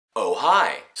Oh,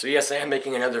 hi! So yes, I am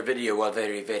making another video while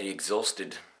very, very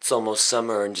exhausted. It's almost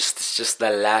summer and it's just the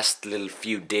last little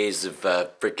few days of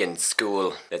freaking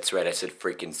school. That's right, I said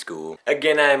freaking school.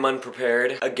 Again, I am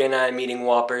unprepared. Again, I am eating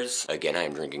Whoppers. Again, I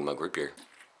am drinking mug root beer.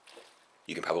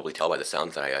 You can probably tell by the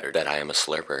sounds that I uttered that I am a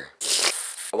slurper.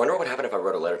 I wonder what would happen if I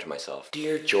wrote a letter to myself.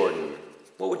 Dear Jordan,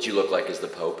 what would you look like as the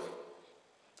Pope?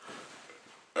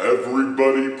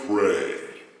 Everybody pray.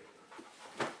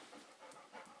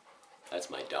 That's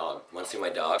my dog. Want to see my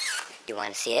dog? You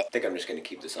want to see it? I think I'm just gonna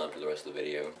keep this on for the rest of the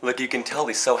video. Look, you can tell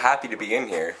he's so happy to be in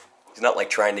here. He's not like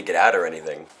trying to get out or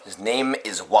anything. His name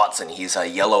is Watson. He's a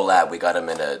yellow lab. We got him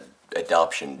in a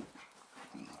adoption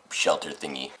shelter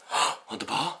thingy. Want the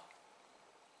ball?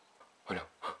 Oh no.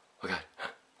 Oh god.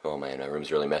 Oh man, my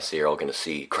room's really messy. You're all gonna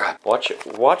see. Crap. Watch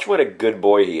what a good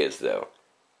boy he is though.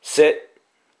 Sit.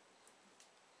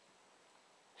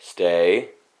 Stay.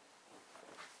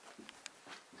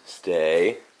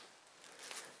 Stay.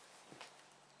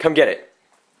 Come get it.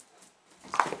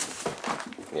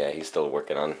 Yeah, he's still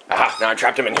working on. Ah, now I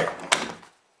trapped him in here.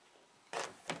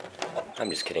 I'm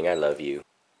just kidding, I love you.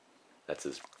 That's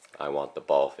his I want the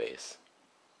ball face.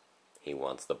 He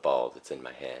wants the ball that's in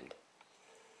my hand.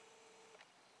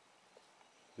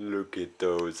 Look at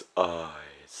those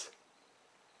eyes.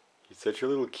 He's such a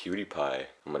little cutie pie.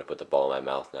 I'm gonna put the ball in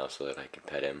my mouth now so that I can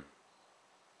pet him.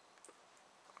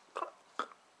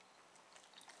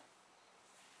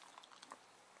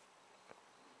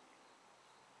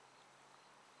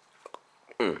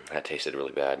 That tasted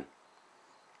really bad.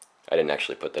 I didn't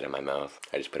actually put that in my mouth.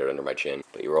 I just put it under my chin.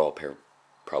 But you were all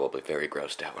probably very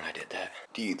grossed out when I did that.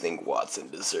 Do you think Watson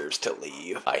deserves to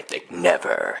leave? I think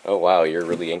never. Oh wow, you're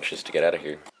really anxious to get out of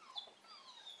here.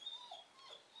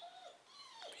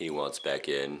 He wants back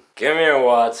in. Come here,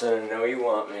 Watson. I know you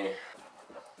want me.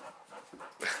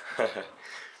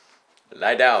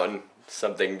 Lie down.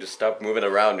 Something. Just stop moving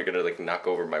around. You're gonna like knock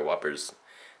over my Whoppers.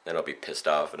 Then I'll be pissed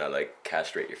off and I'll like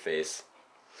castrate your face.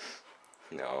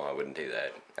 No, I wouldn't do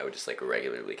that. I would just like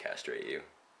regularly castrate you.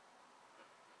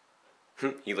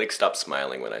 He like stopped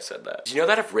smiling when I said that. Did you know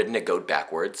that I've ridden a goat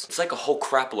backwards? It's like a whole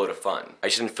crap load of fun. I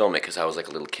just didn't film it because I was like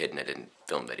a little kid and I didn't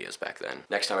film videos back then.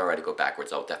 Next time I ride a goat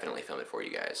backwards, I'll definitely film it for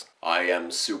you guys. I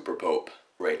am Super Pope.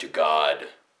 Pray to God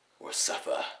or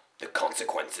suffer the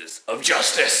consequences of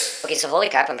justice. Okay, so holy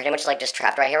crap, I'm pretty much like just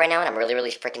trapped right here right now, and I'm really, really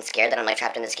freaking scared that I'm like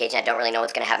trapped in this cage and I don't really know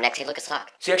what's gonna happen next. Hey, look, it's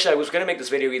locked. See, actually, I was gonna make this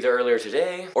video either earlier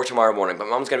today or tomorrow morning, but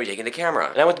Mom's gonna be taking the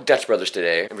camera. And I went to Dutch Brothers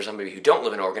today, and for some of you who don't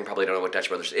live in Oregon, probably don't know what Dutch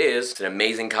Brothers is. It's an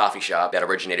amazing coffee shop that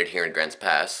originated here in Grants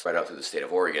Pass, right out through the state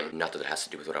of Oregon. Not that it has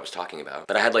to do with what I was talking about.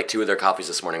 But I had like 2 of their coffees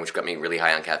this morning, which got me really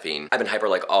high on caffeine. I've been hyper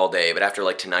like all day, but after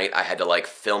like tonight, I had to like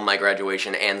film my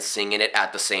graduation and sing in it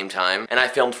at the same time. And I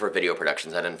filmed for video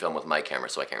productions. I didn't film with my camera,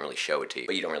 so I can't really show it to you,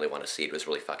 but you don't really want to see it. It was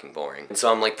really fucking boring. And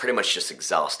so I'm like pretty much just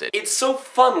exhausted. It's so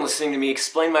fun listening to me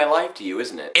explain my life to you,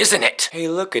 isn't it? Isn't it? Hey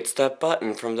look, it's that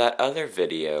button from that other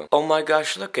video. Oh my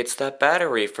gosh, look, it's that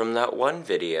battery from that one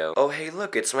video. Oh hey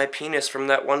look, it's my penis from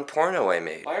that one porno I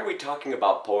made. Why are we talking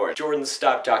about porn? Jordan,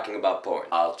 stop talking about porn.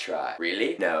 I'll try.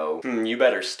 Really? No. You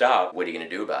better stop. What are you gonna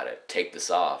do about it? Take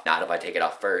this off. Not if I take it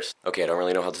off first. Okay, I don't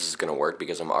really know how this is gonna work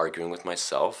because I'm arguing with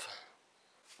myself.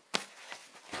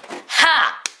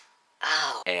 Ha!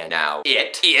 Ow. And now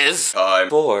it is time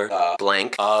for a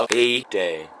blank of a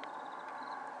day.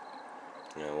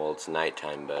 Yeah, well, it's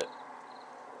nighttime, but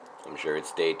I'm sure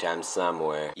it's daytime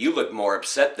somewhere. You look more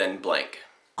upset than blank.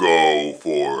 Go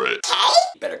for it.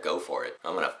 You better go for it.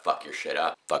 I'm gonna fuck your shit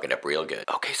up. Fuck it up real good.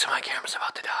 Okay, so my camera's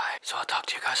about to die. So I'll talk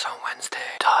to you guys on Wednesday.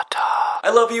 Ta-ta.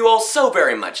 I love you all so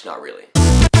very much. Not really.